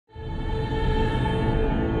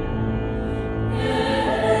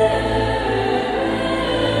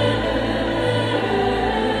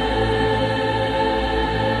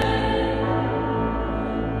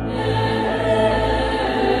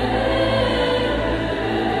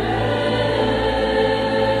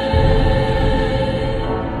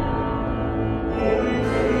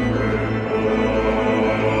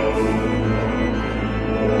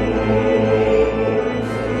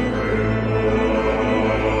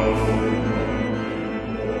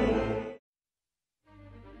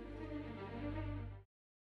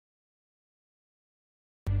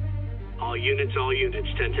all units,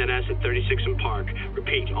 1010S at 36 and Park.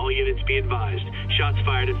 Repeat, all units be advised. Shots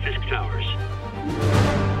fired at Fisk Towers.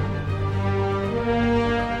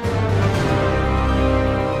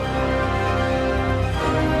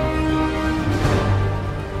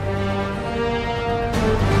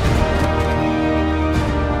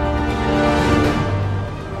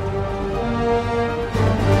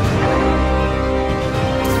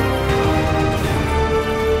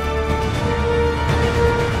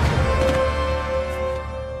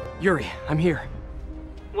 Yuri, I'm here.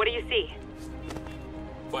 What do you see?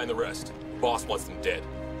 Find the rest. Boss wants them dead.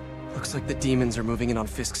 Looks like the demons are moving in on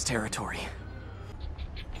Fisk's territory.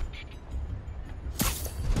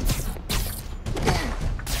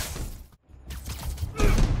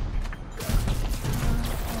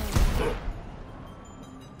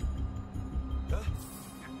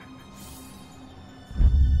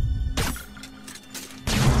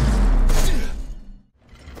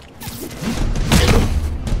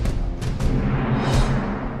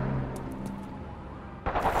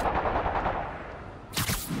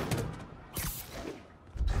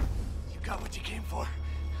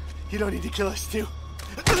 You don't need to kill us, too.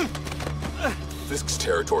 Fisk's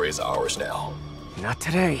territory is ours now. Not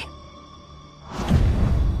today.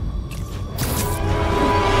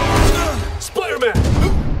 Spider-Man!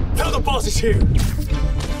 Tell the boss is here!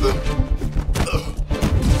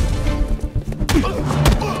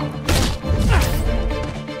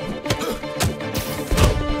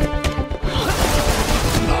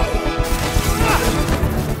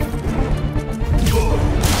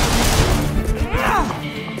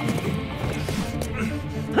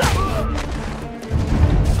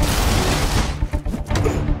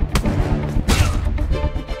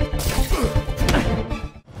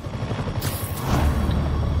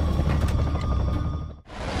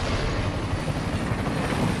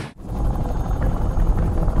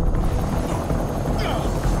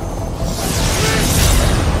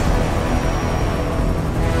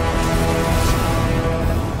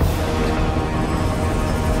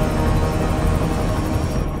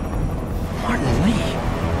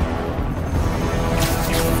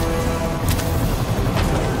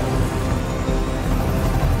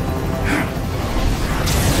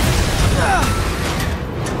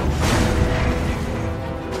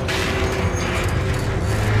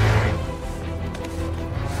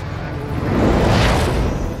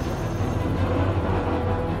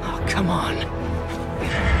 Come on.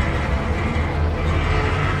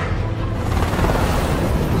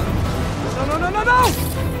 No, no, no, no, no!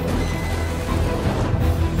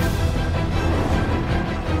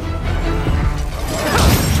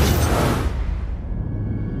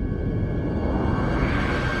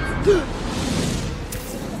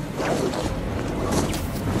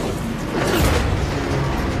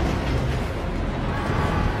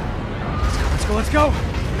 Let's go, let's go!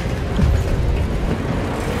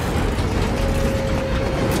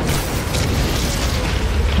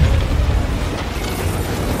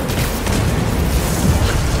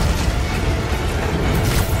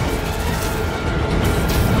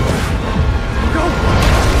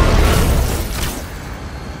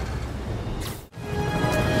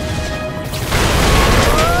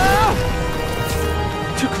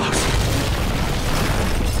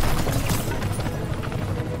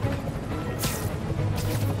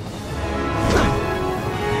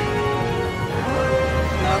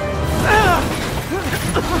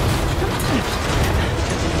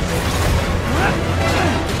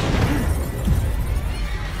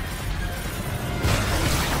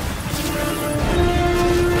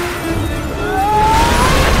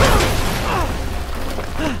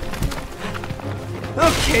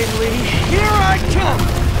 Okay, Lee, here I come!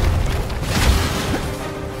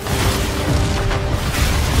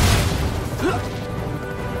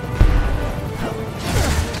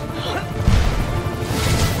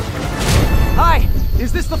 Hi!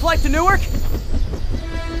 Is this the flight to Newark?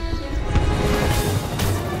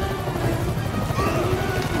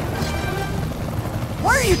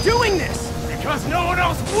 Why are you doing this? Because no one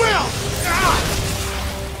else will!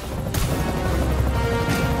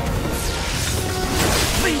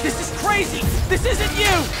 Lee, this is crazy! This isn't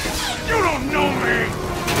you! You don't know me!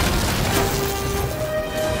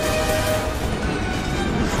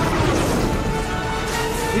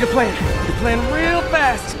 Need a plan. Need a plan real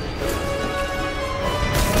fast.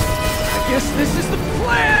 I guess this is the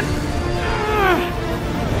plan!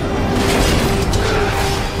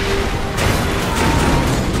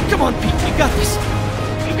 Come on, Pete, you got this!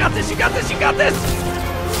 You got this, you got this, you got this!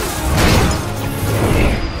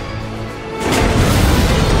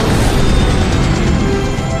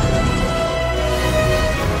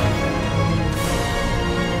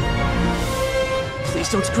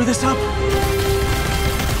 screw this up?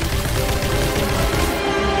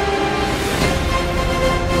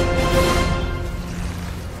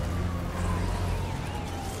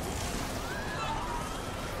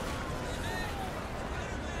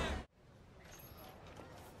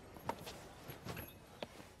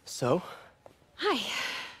 So? Hi,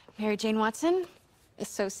 Mary Jane Watson,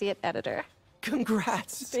 associate editor.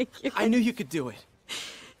 Congrats! Thank you. I knew you could do it.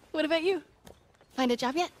 What about you? Find a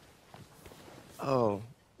job yet? Oh,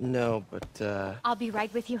 no, but, I'll be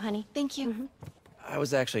right with you, honey. Thank you. I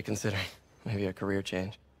was actually considering maybe a career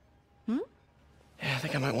change. Yeah, I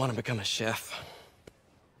think I might want to become a chef.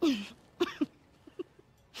 I'm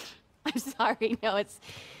sorry, no, it's...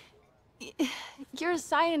 You're a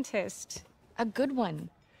scientist. A good one.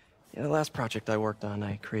 Yeah, the last project I worked on,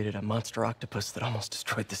 I created a monster octopus that almost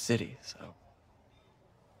destroyed the city, so...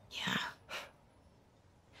 Yeah.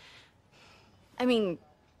 I mean,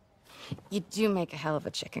 you do make a hell of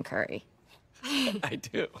a chicken curry. I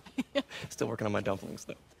do. Still working on my dumplings,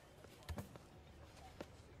 though.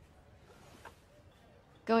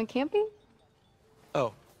 Going camping?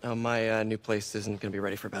 Oh, my new place isn't gonna be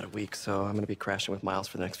ready for about a week, so I'm gonna be crashing with Miles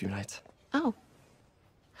for the next few nights. Oh.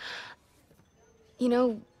 You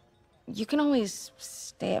know, you can always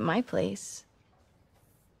stay at my place.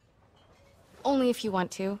 Only if you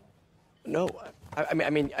want to. No, I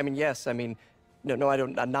mean, yes, I mean, no, I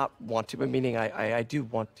don't, I not want to, but meaning I do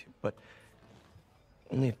want to, but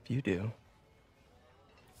only if you do.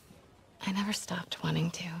 I never stopped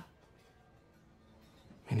wanting to.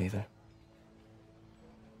 Me neither.